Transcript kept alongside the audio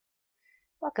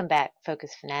Welcome back,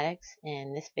 Focus Fanatics.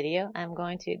 In this video, I'm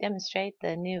going to demonstrate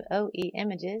the new OE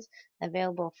images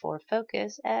available for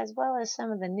Focus, as well as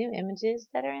some of the new images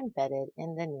that are embedded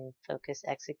in the new Focus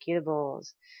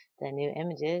executables. The new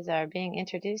images are being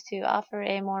introduced to offer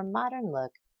a more modern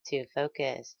look to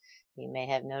Focus. You may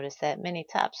have noticed that many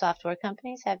top software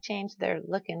companies have changed their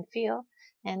look and feel,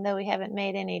 and though we haven't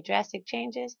made any drastic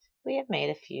changes, we have made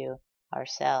a few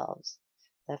ourselves.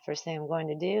 The first thing I'm going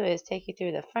to do is take you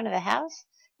through the front of the house,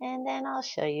 and then I'll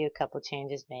show you a couple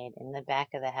changes made in the back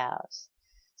of the house.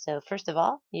 So first of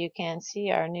all, you can see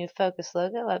our new Focus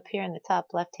logo up here in the top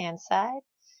left hand side.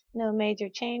 No major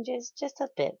changes, just a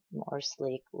bit more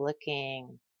sleek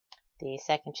looking. The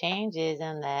second change is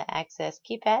on the Access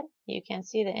keypad. You can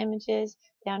see the images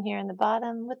down here in the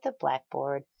bottom with the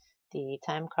blackboard, the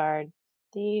time card,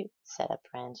 the setup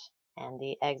wrench, and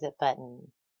the exit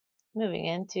button. Moving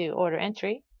into order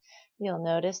entry, you'll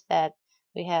notice that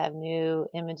we have new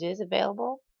images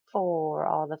available for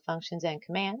all the functions and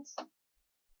commands.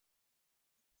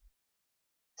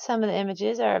 Some of the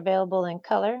images are available in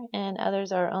color and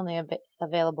others are only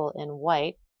available in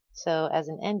white. So as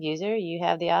an end user, you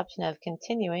have the option of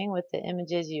continuing with the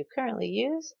images you currently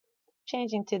use,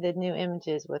 changing to the new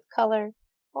images with color,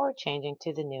 or changing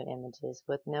to the new images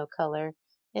with no color.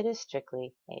 It is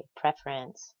strictly a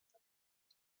preference.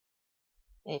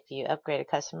 If you upgrade a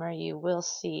customer, you will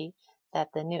see that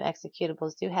the new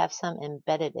executables do have some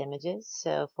embedded images.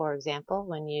 So for example,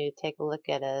 when you take a look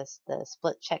at the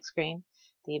split check screen,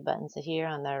 the buttons here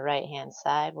on the right hand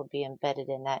side will be embedded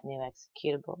in that new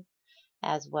executable,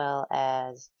 as well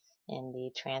as in the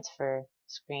transfer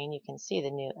screen you can see the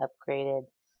new upgraded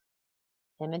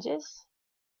images.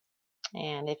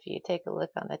 And if you take a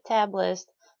look on the tab list,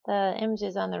 the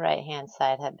images on the right hand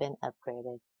side have been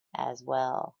upgraded as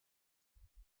well.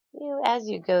 As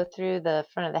you go through the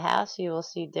front of the house, you will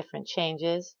see different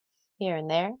changes here and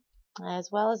there, as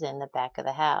well as in the back of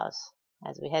the house.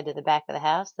 As we head to the back of the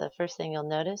house, the first thing you'll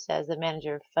notice as the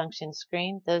manager function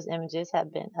screen, those images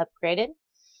have been upgraded.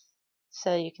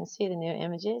 So you can see the new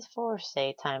images for,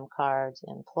 say, time cards,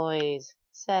 employees,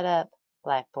 setup,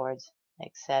 blackboards,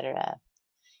 etc.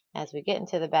 As we get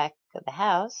into the back of the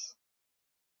house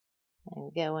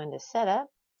and go into setup,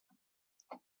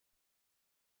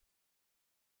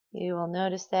 you will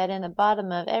notice that in the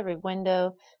bottom of every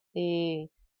window, the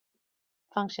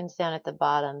functions down at the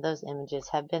bottom, those images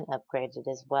have been upgraded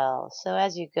as well. So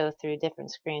as you go through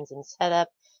different screens in setup,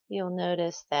 you'll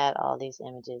notice that all these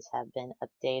images have been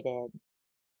updated.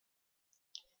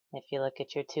 If you look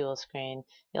at your tool screen,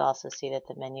 you'll also see that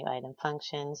the menu item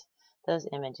functions, those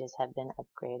images have been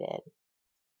upgraded.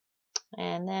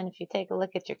 And then if you take a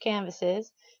look at your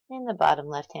canvases, in the bottom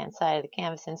left-hand side of the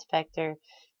canvas inspector,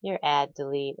 your add,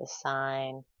 delete,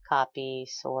 assign, copy,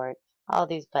 sort, all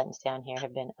these buttons down here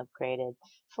have been upgraded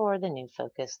for the new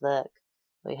Focus look.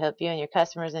 We hope you and your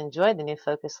customers enjoyed the new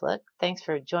Focus look. Thanks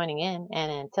for joining in,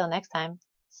 and until next time,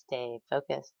 stay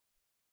focused.